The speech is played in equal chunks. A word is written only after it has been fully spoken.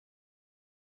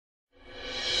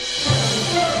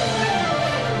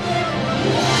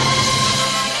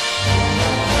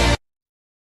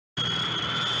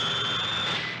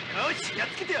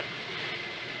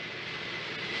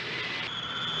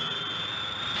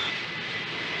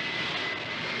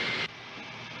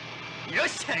よっ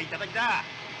しゃ、いただきだ。あ、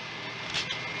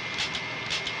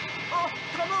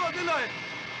弾は出ない。い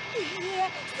や、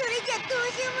それじゃど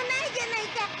うしようもないじゃない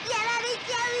か。やられ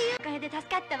ちゃうよ。おかげで助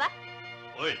かったわ。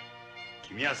おい、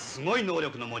君はすごい能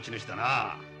力の持ち主だ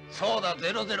な。そうだ、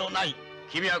009。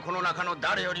君はこの中の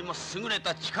誰よりも優れ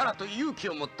た力と勇気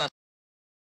を持った。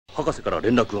博士から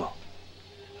連絡が。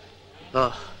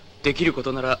ああ、できるこ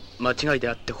となら間違いで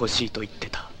あってほしいと言って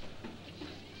た。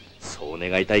そう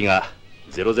願いたいが、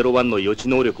001の予知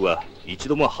能力は一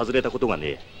度も外れたことがね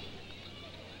え。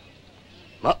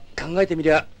ま、考えてみ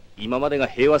りゃ今までが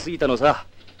平和すぎたのさ。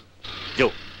ジョ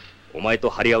ー、お前と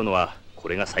張り合うのはこ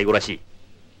れが最後らしい。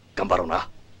頑張ろうな。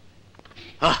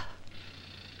あ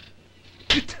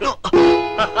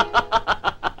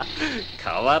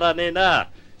変わらねえな。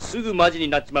すぐマジに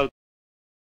なっちまう。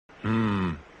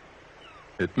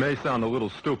It may sound a little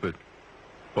stupid,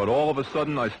 but all of a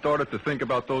sudden I started to think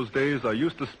about those days I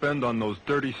used to spend on those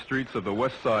dirty streets of the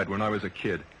West Side when I was a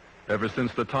kid. Ever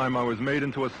since the time I was made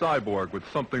into a cyborg with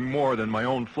something more than my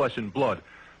own flesh and blood.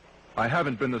 I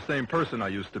haven't been the same person I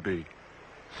used to be.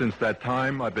 Since that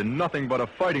time, I've been nothing but a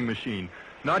fighting machine,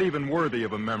 not even worthy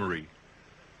of a memory.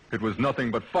 It was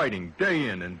nothing but fighting, day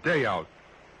in and day out.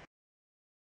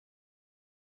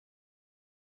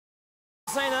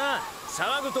 さいな、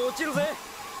騒ぐと落ちるぜ。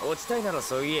落ちたいなら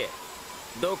そう言え。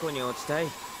どこに落ちたい？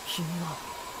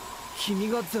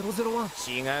君が001？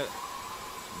違う、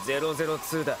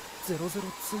002だ。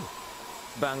002？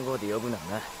番号で呼ぶなら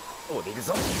な。降りる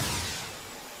ぞ。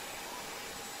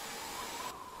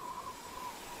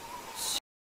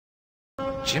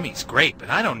Jimmy's great, but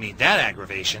I don't need that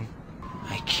aggravation.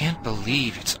 I can't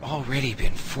believe it's already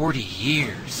been 40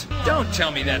 years. Don't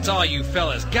tell me that's all you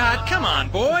fellas got. Come on,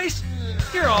 boys.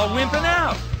 You're all wimping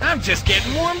out. I'm just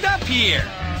getting warmed up here.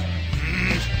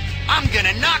 I'm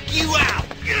gonna knock you out.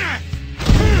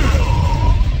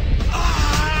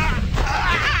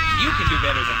 You can do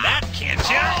better than that, can't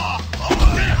you?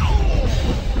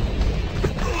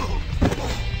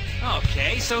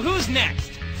 Okay, so who's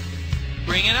next?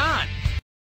 Bring it on.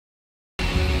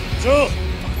 ジョ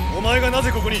ー、お前がな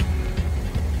ぜここに？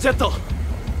ジェット、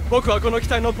僕はこの機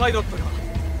体のパイロットが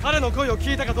彼の声を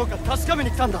聞いたかどうか確かめ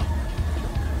に来たんだ。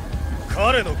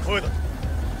彼の声だ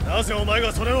と？なぜお前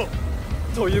がそれを？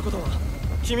ということは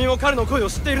君も彼の声を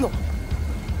知っているの？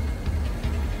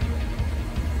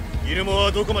ギルモア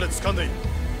はどこまで掴んでいる？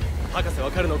博士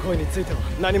は彼の声については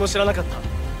何も知らなかった。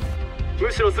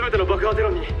むしろ全ての爆破テロ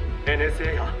に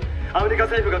NSA やアメリカ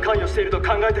政府が関与していると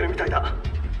考えてるみたいだ。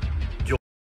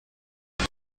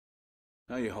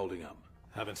How you holding up?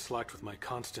 Haven't slacked with my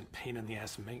constant pain in the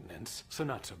ass maintenance, so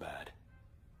not so bad.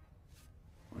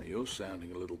 Well, you're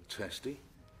sounding a little testy.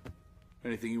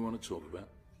 Anything you want to talk about?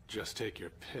 Just take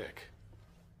your pick.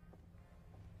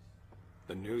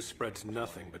 The news spreads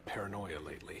nothing but paranoia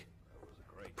lately.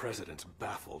 The president's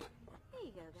baffled.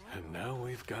 And now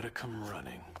we've got to come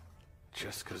running.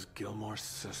 Just because Gilmore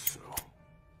says so.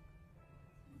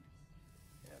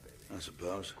 I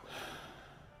suppose.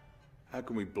 How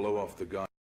can we blow off the guy?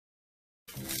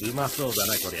 うまそうだ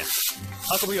なこりゃ。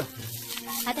運ぶよ。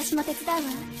私も手伝う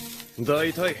わ。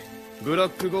大体ブラッ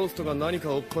クゴーストが何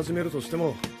か追っ始めるとして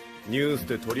もニュース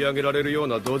で取り上げられるよう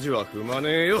なドジは踏ま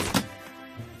ねえよ。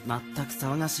まったく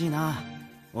騒がしいな。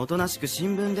おとなしく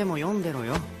新聞でも読んでろ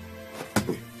よ。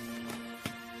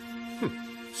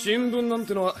新聞なん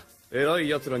てのは偉い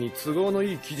奴らに都合の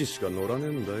いい記事しか載らねえ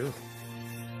んだよ。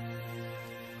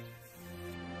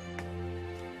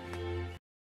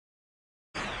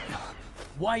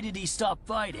Why did he stop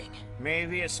fighting?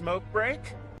 Maybe a smoke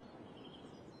break?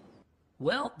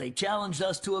 Well, they challenged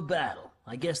us to a battle.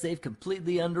 I guess they've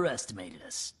completely underestimated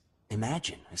us.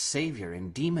 Imagine a savior in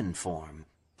demon form.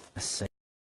 A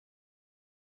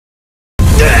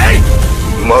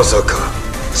まさか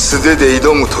素手で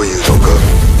挑むというのか。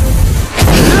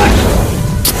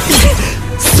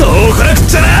そうこなくっ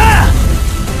ちゃな。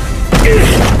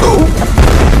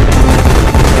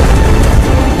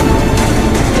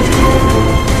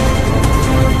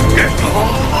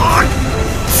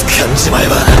掴んじまえ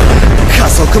ば加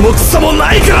速もクソも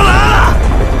ないからな。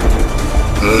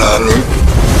何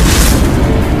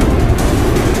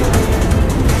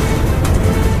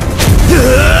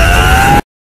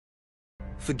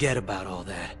？Forget about all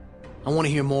that. I want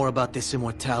to hear more about this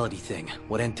immortality thing.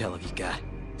 What intel have you got?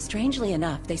 Strangely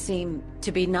enough, they seem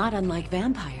to be not unlike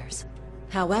vampires.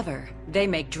 However, they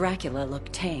make Dracula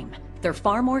look tame. They're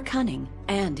far more cunning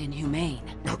and inhumane.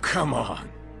 Oh, come on.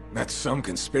 That's some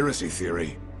conspiracy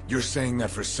theory. You're saying that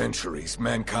for centuries,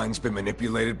 mankind's been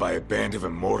manipulated by a band of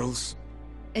immortals?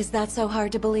 Is that so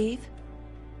hard to believe?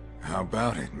 How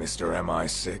about it, Mr.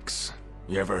 MI6?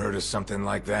 You ever heard of something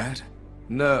like that?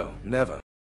 No, never.